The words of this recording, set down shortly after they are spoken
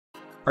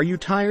Are you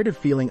tired of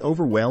feeling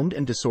overwhelmed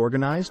and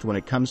disorganized when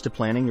it comes to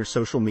planning your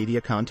social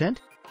media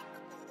content?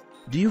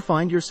 Do you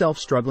find yourself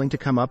struggling to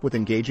come up with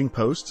engaging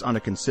posts on a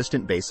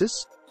consistent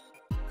basis?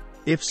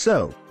 If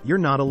so, you're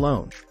not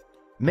alone.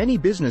 Many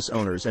business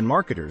owners and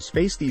marketers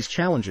face these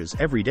challenges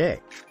every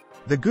day.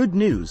 The good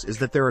news is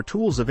that there are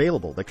tools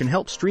available that can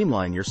help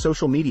streamline your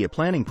social media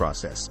planning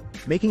process,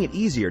 making it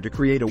easier to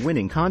create a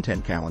winning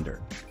content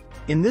calendar.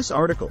 In this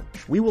article,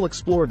 we will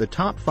explore the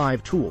top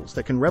 5 tools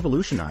that can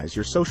revolutionize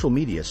your social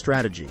media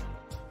strategy.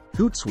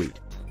 Hootsuite.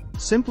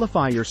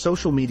 Simplify your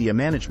social media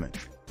management.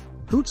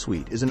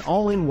 Hootsuite is an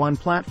all-in-one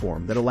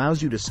platform that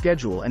allows you to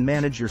schedule and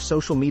manage your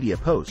social media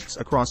posts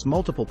across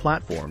multiple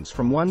platforms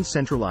from one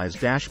centralized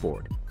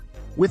dashboard.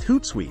 With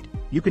Hootsuite,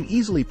 you can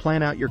easily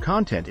plan out your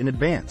content in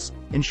advance,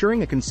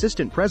 ensuring a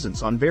consistent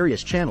presence on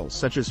various channels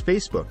such as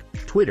Facebook,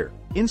 Twitter,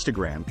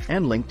 Instagram,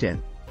 and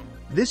LinkedIn.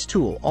 This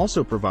tool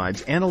also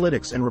provides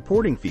analytics and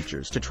reporting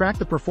features to track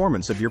the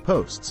performance of your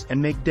posts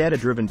and make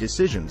data-driven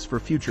decisions for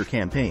future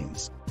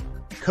campaigns.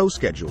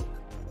 CoSchedule.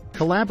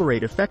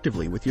 Collaborate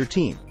effectively with your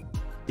team.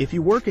 If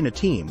you work in a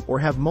team or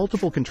have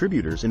multiple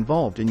contributors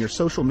involved in your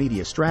social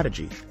media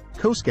strategy,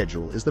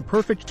 CoSchedule is the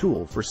perfect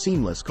tool for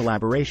seamless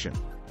collaboration.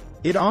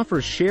 It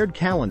offers shared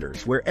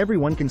calendars where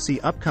everyone can see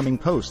upcoming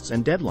posts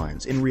and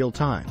deadlines in real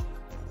time.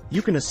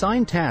 You can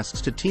assign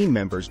tasks to team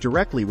members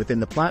directly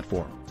within the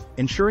platform,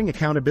 ensuring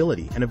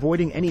accountability and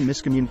avoiding any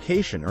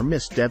miscommunication or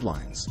missed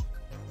deadlines.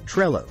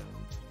 Trello.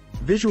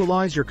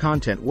 Visualize your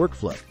content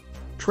workflow.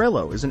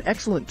 Trello is an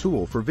excellent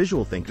tool for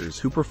visual thinkers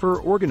who prefer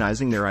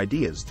organizing their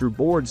ideas through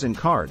boards and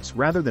cards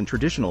rather than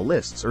traditional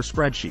lists or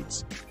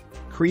spreadsheets.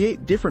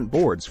 Create different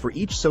boards for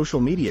each social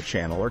media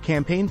channel or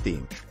campaign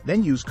theme,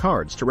 then use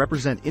cards to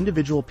represent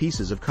individual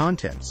pieces of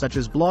content such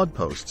as blog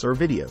posts or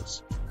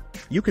videos.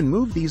 You can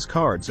move these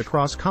cards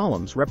across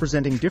columns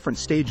representing different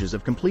stages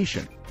of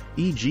completion,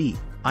 e.g.,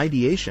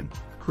 ideation,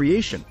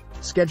 creation,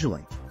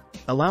 scheduling,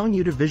 allowing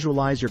you to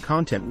visualize your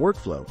content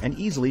workflow and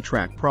easily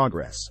track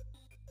progress.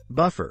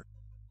 Buffer.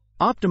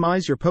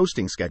 Optimize your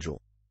posting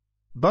schedule.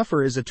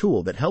 Buffer is a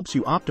tool that helps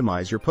you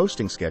optimize your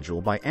posting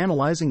schedule by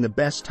analyzing the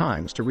best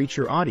times to reach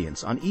your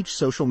audience on each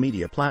social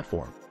media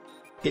platform.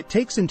 It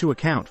takes into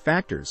account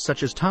factors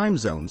such as time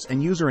zones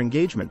and user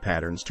engagement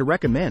patterns to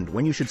recommend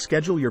when you should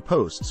schedule your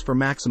posts for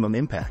maximum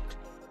impact.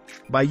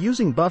 By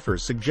using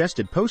Buffer's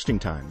suggested posting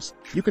times,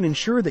 you can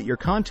ensure that your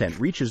content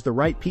reaches the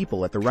right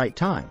people at the right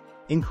time,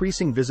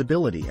 increasing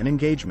visibility and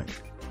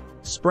engagement.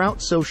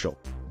 Sprout Social.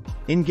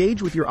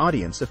 Engage with your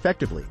audience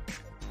effectively.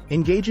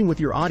 Engaging with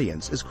your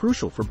audience is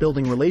crucial for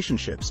building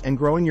relationships and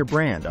growing your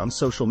brand on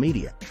social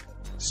media.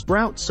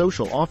 Sprout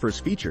Social offers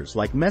features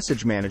like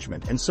message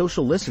management and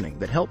social listening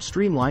that help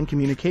streamline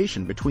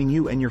communication between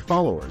you and your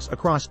followers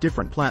across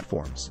different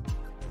platforms.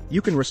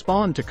 You can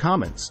respond to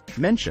comments,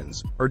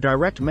 mentions, or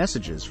direct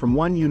messages from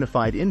one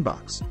unified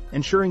inbox,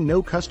 ensuring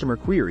no customer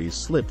queries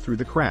slip through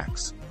the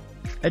cracks.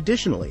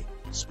 Additionally,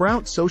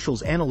 Sprout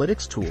Social's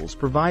analytics tools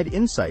provide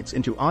insights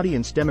into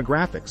audience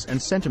demographics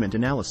and sentiment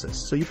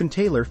analysis so you can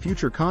tailor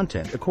future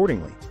content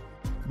accordingly.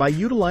 By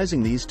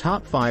utilizing these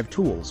top 5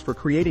 tools for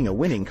creating a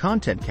winning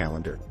content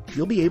calendar,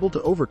 you'll be able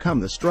to overcome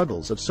the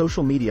struggles of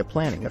social media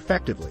planning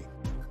effectively.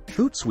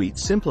 Hootsuite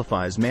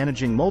simplifies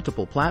managing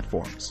multiple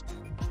platforms.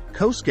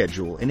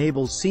 CoSchedule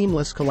enables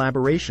seamless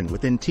collaboration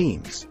within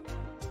teams.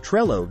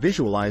 Trello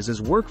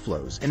visualizes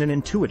workflows in an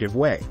intuitive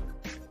way.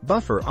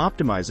 Buffer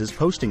optimizes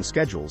posting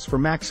schedules for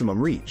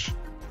maximum reach.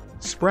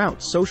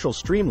 Sprout Social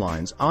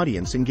streamlines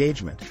audience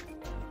engagement.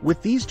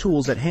 With these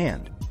tools at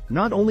hand,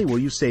 not only will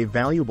you save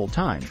valuable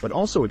time but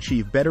also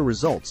achieve better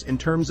results in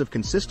terms of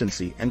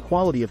consistency and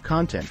quality of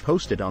content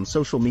posted on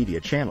social media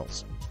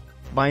channels.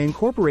 By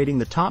incorporating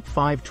the top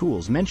 5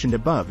 tools mentioned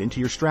above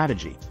into your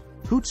strategy,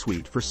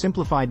 Hootsuite for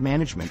simplified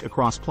management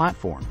across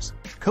platforms,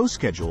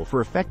 CoSchedule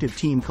for effective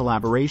team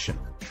collaboration,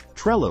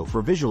 Trello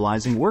for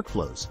visualizing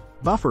workflows,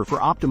 Buffer for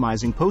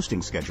optimizing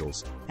posting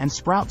schedules, and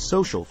Sprout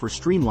Social for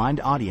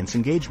streamlined audience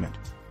engagement,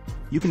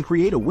 you can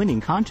create a winning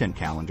content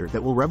calendar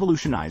that will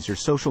revolutionize your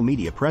social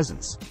media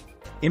presence.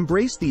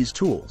 Embrace these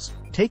tools,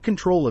 take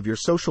control of your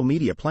social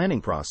media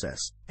planning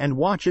process, and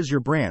watch as your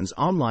brand's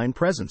online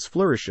presence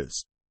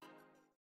flourishes.